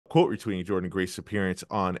quote retweeting Jordynne Grace's appearance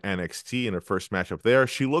on NXT in her first matchup there.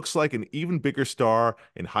 She looks like an even bigger star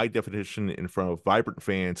in high definition in front of vibrant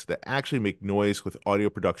fans that actually make noise with audio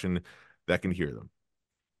production that can hear them.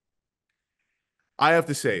 I have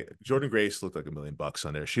to say, Jordynne Grace looked like $1 million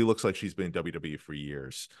on there. She looks like she's been in WWE for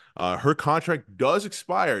years. Her contract does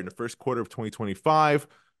expire in the first quarter of 2025.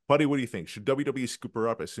 Buddy, what do you think? Should WWE scoop her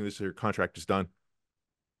up as soon as her contract is done?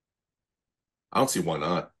 I don't see why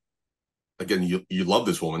not. Again, you love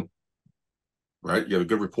this woman, right? You have a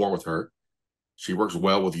good rapport with her. She works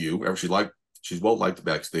well with you. She's well liked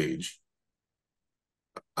backstage.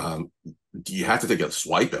 Do you have to take a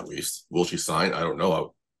swipe at least? Will she sign? I don't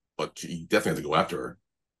know, but you definitely have to go after her.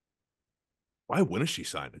 Why wouldn't she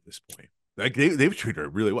sign at this point? Like they've treated her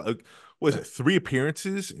really well. Like, what is it? 3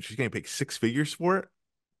 appearances, and she's getting paid 6 figures for it.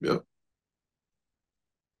 Yeah,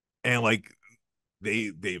 And like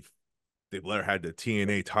they've let her have the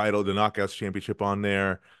TNA title, the Knockouts Championship on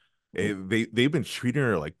there. They've been treating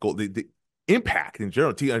her like gold. Impact in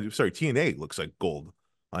general. TNA looks like gold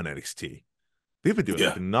on NXT. They've been doing a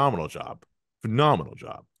yeah, phenomenal job. Phenomenal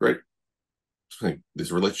job. great.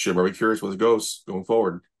 This relationship, are we curious where it goes going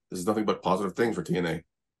forward? This is nothing but positive things for TNA.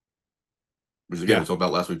 Which again, Yeah. we talked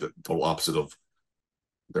about last week, the total opposite of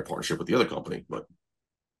their partnership with the other company. But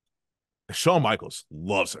Shawn Michaels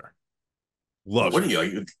loves her. Loves what her. do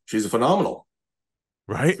you? She's a phenomenal.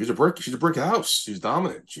 Right? She's a brick. She's a brick house. She's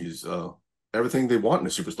dominant. She's everything they want in a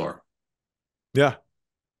superstar. Yeah.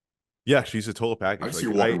 Yeah, she's a total I package. can see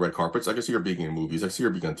her Like walking red carpets. I can see her being in movies. I see her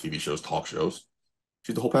being on TV shows, talk shows.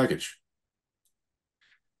 She's the whole package.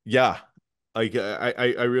 yeah. Like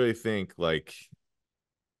I really think like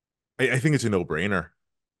I think it's a no-brainer.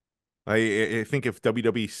 I think if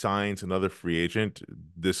WWE signs another free agent,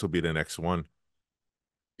 this will be the next one.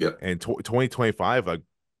 Yeah, And 2025, like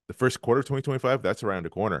the first quarter of 2025, that's around the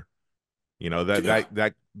corner. You know, yeah.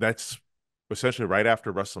 that's essentially right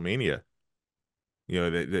after WrestleMania. You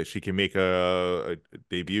know, that she can make a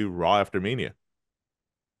debut Raw after Mania,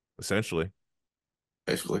 essentially.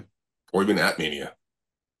 Basically, or even at Mania.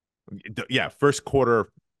 Yeah, first quarter,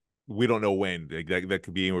 we don't know when. That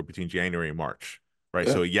could be anywhere between January and March, right?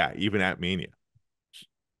 Yeah, So yeah, even at Mania.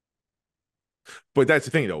 But that's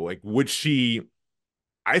the thing though. Like, would she?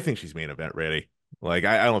 I think she's main event ready. Like,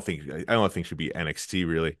 I don't think she'd be NXT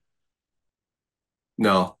really.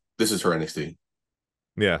 no, this is her NXT.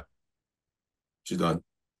 Yeah, She's done.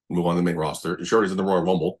 Move on to the main roster. Sure, is in the Royal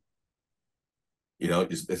Rumble. You know,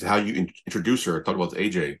 it's how you introduce her. Talk about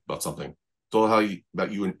AJ about something. It's all how you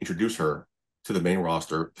introduce her to the main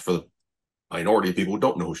roster for the minority of people who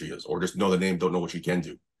don't know who she is, or just know the name, don't know what she can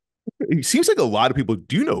do. it seems like a lot of people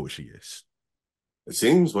do know who she is. It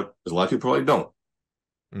seems, but a lot of people probably don't.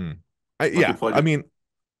 Mm. A lot of Yeah, people probably I don't. mean,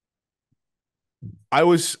 I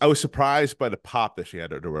was surprised by the pop that she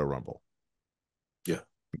had at the Royal Rumble Yeah,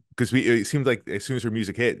 because we it seemed like as soon as her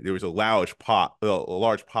music hit, there was a large pop at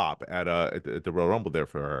the Royal Rumble there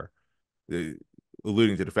for her,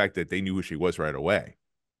 alluding to the fact that they knew who she was right away.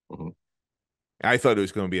 mm-hmm. I thought it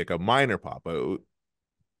was going to be like a minor pop, but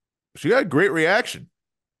she got a great reaction.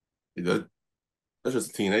 He did. That's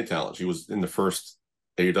just TNA talent. She was in the first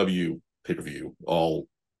AEW pay per view. All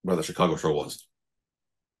where the Chicago show was.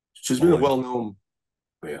 She's been a Oh, and well known.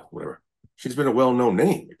 Yeah, whatever. She's been a well known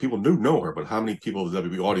name. People do know her, but how many people in the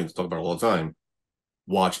WWE audience talk about her all the time?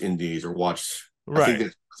 Watch indies or watch. I think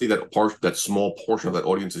right. that that small portion of that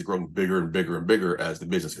audience is growing bigger and bigger and bigger as the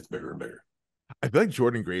business gets bigger and bigger. I feel like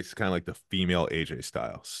Jordynne Grace is kind of like the female AJ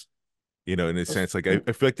Styles, you know, in a sense. Like Yeah.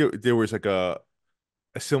 I feel like there was like a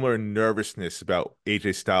similar nervousness about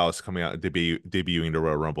AJ Styles coming out and debuting the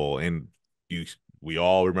Royal Rumble, and you we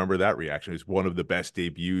all remember that reaction. It's one of the best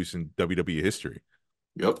debuts in WWE history.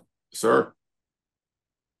 Yep, sir.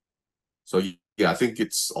 So yeah, I think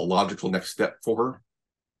it's a logical next step for her.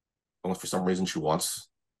 Unless for some reason she wants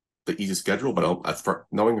the easy schedule, but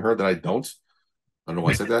knowing her that I don't know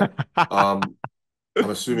why I said that. Um, I'm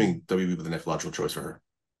assuming WWE would be the next logical choice for her.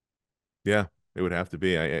 Yeah, it would have to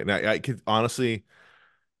be. I could honestly,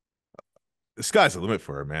 the sky's the limit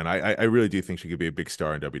for her, man. I really do think she could be a big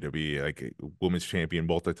star in WWE, like women's champion,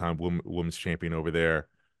 multi-time women's champion over there,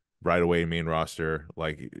 right away main roster.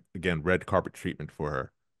 Like again, red carpet treatment for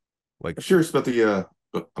her. Like I'm curious about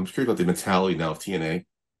I'm curious about the mentality now of TNA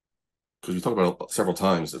because we talked about it several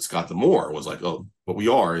times that Scott D'Amore was like, oh, what we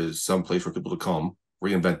are is some place for people to come,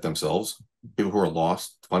 reinvent themselves, people who are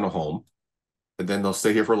lost, find a home, and then they'll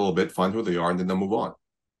stay here for a little bit, find who they are, and then they'll move on.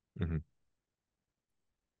 mhm.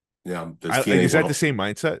 Yeah, does TNA Is that want the to? same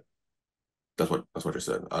mindset? That's what you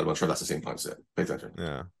said. I'm not sure that's the same mindset. Pay attention.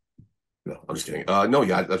 Yeah. No, I'm just kidding. No,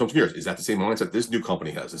 yeah, that's what I'm curious. Is that the same mindset this new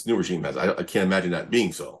company has, this new regime has? I can't imagine that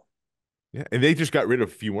being so. Yeah, and they just got rid of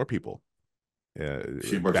a few more people A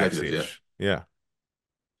few more executives, yeah. backstage. Yeah,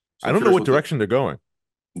 So I I'm don't know curious what what the. direction they're going.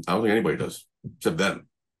 I don't think anybody does except them.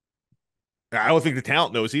 I don't think the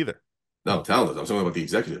talent knows either. No, talent does. I'm talking about the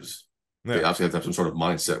executives. They Yeah, obviously have to have some sort of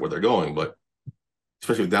mindset where they're going, but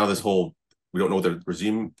especially now this whole we don't know what their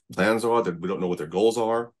regime plans are. That we don't know what their goals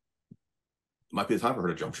are. It might be the time for her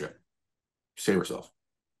to jump ship, save herself.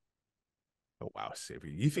 oh wow, Savior.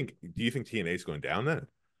 Do you think TNA is going down then?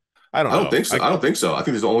 I I don't don't know. think so. I don't think so. I think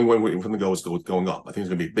there's the only way for them to go is going up. I think it's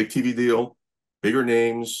going to be a big TV deal, bigger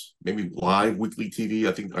names, maybe live weekly TV.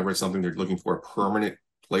 I think I read something they're looking for a permanent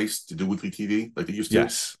place to do weekly TV like they used to.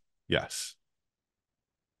 Yes. Yes.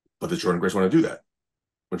 But does Jordynne Grace want to do that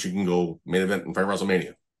when she can go main event in front of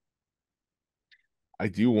WrestleMania? I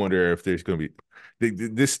do wonder if there's going to be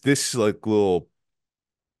this like little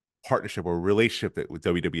partnership or relationship that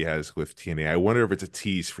WWE has with TNA. I wonder if it's a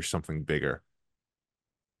tease for something bigger.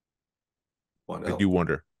 Well, I no. do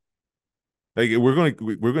wonder. Like we're going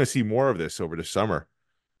to see more of this over the summer.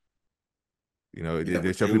 Yeah, but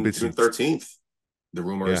There's definitely been June some. 13th, the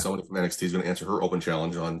rumor is Yeah, someone from NXT is going to answer her open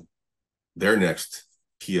challenge on their next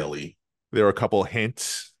PLE. there were a couple of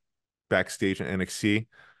hints backstage in NXT.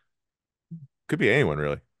 Could be anyone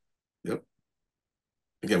really. Yep.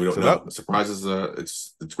 Again, we don't So that, know. Surprises.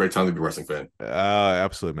 It's a great time to be a wrestling fan.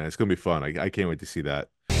 absolutely, man, it's going to be fun. I can't wait to see that.